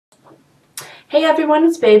Hey everyone,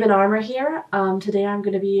 it's Babe in Armor here. Today I'm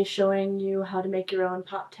going to be showing you how to make your own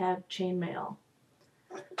Pop Tab Chainmail.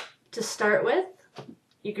 To start with,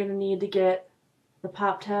 you're going to need to get the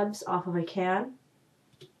pop tabs off of a can.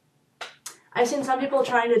 I've seen some people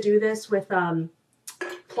trying to do this with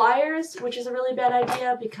pliers, which is a really bad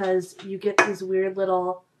idea because you get these weird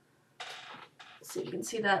little, so you can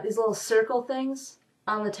see that, these little circle things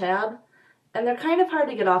on the tab. And they're kind of hard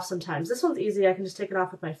to get off sometimes. This one's easy. I can just take it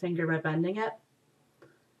off with my finger by bending it.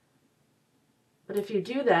 But if you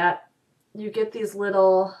do that, you get these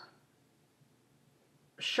little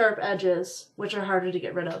sharp edges, which are harder to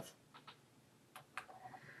get rid of.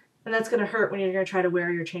 And that's going to hurt when you're going to try to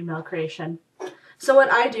wear your chainmail creation. So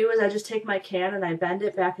what I do is I just take my can and I bend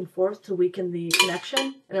it back and forth to weaken the connection,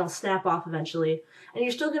 and it'll snap off eventually. And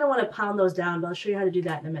you're still going to want to pound those down, but I'll show you how to do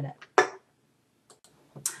that in a minute.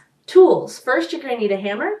 Tools. First, you're going to need a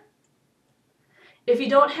hammer. If you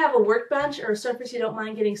don't have a workbench or a surface you don't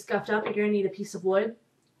mind getting scuffed up, you're going to need a piece of wood.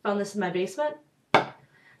 Found this in my basement.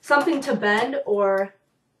 Something to bend or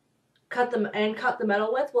cut the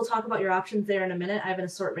metal with. We'll talk about your options there in a minute. I have an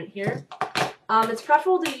assortment here. It's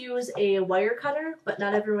preferable to use a wire cutter, but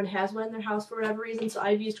not everyone has one in their house for whatever reason, so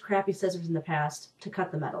I've used crappy scissors in the past to cut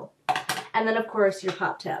the metal. And then, of course, your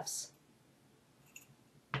pop tabs.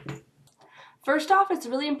 First off, it's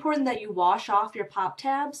really important that you wash off your pop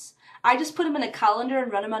tabs. I just put them in a colander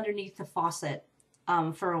and run them underneath the faucet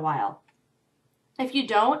for a while. If you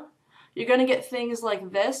don't, you're going to get things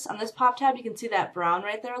like this. On this pop tab, you can see that brown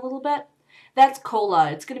right there a little bit. That's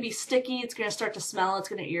cola. It's going to be sticky. It's going to start to smell. It's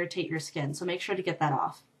going to irritate your skin, so make sure to get that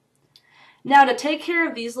off. Now, to take care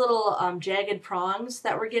of these little jagged prongs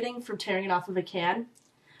that we're getting from tearing it off of a can,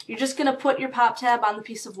 you're just going to put your pop tab on the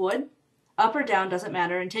piece of wood, up or down, doesn't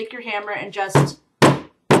matter, and take your hammer and just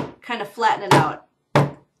kind of flatten it out.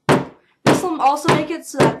 This will also make it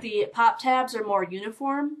so that the pop tabs are more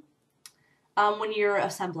uniform when you're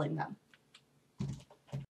assembling them.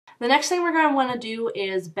 The next thing we're going to want to do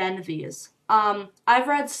is bend these. I've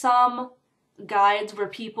read some guides where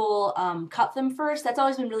people cut them first. That's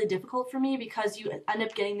always been really difficult for me because you end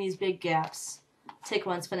up getting these big gaps. Take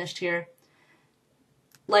one's finished here.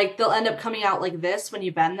 Like, they'll end up coming out like this when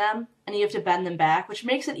you bend them, and you have to bend them back, which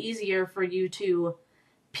makes it easier for you to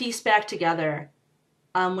piece back together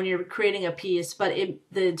when you're creating a piece, but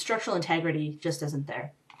the structural integrity just isn't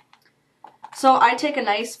there. So I take a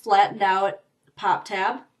nice flattened out pop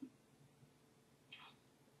tab,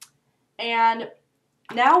 and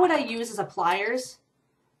now what I use is a pliers,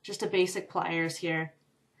 just a basic pliers here,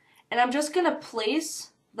 and I'm just going to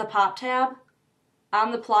place the pop tab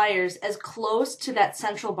on the pliers as close to that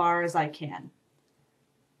central bar as I can.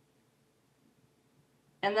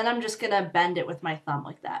 And then I'm just going to bend it with my thumb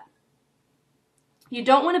like that. You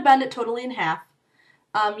don't want to bend it totally in half.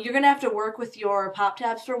 You're going to have to work with your pop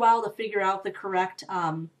tabs for a while to figure out the correct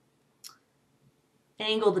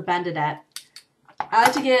angle to bend it at. I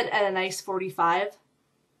like to get it at a nice 45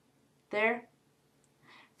 there.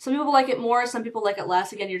 Some people like it more, some people like it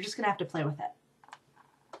less. Again, you're just going to have to play with it.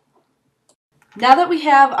 Now that we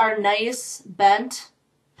have our nice bent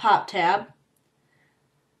pop tab,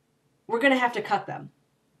 we're going to have to cut them.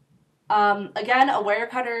 Again, a wire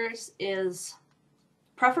cutter is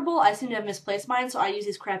preferable. I seem to have misplaced mine, so I use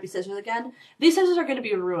these crappy scissors again. These scissors are going to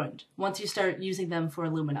be ruined once you start using them for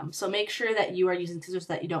aluminum. So make sure that you are using scissors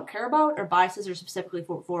that you don't care about, or buy scissors specifically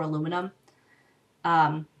for aluminum.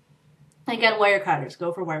 Again, wire cutters.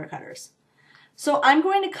 Go for wire cutters. So I'm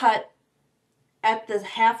going to cut at the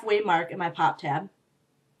halfway mark in my pop tab.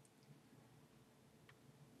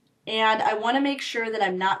 And I want to make sure that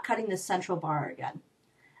I'm not cutting the central bar again.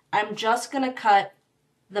 I'm just going to cut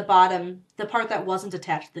the bottom, the part that wasn't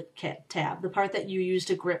attached to the tab, the part that you use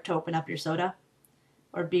to grip to open up your soda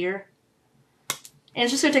or beer. And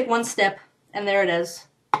it's just going to take one step, and there it is.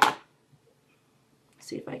 Let's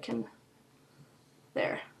see if I can,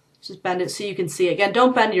 there. Just bend it so you can see it. Again,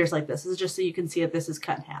 don't bend yours like this. This is just so you can see that this is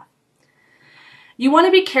cut in half. You want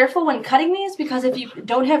to be careful when cutting these because if you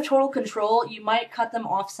don't have total control, you might cut them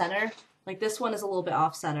off center. Like this one is a little bit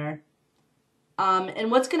off center.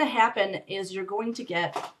 And what's going to happen is you're going to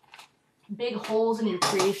get big holes in your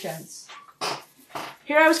creations.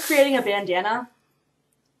 Here I was creating a bandana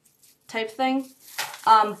type thing,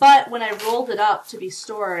 but when I rolled it up to be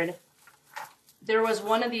stored, there was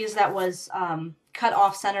one of these that was cut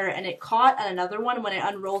off center and it caught on another one. When I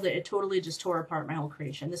unrolled it, it totally just tore apart my whole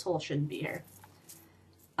creation. This hole shouldn't be here.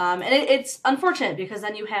 And it's unfortunate because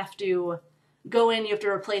then you have to go in, you have to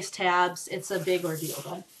replace tabs. It's a big ordeal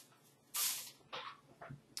then.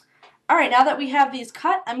 All right, now that we have these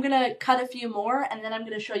cut, I'm going to cut a few more, and then I'm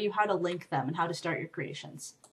going to show you how to link them and how to start your creations.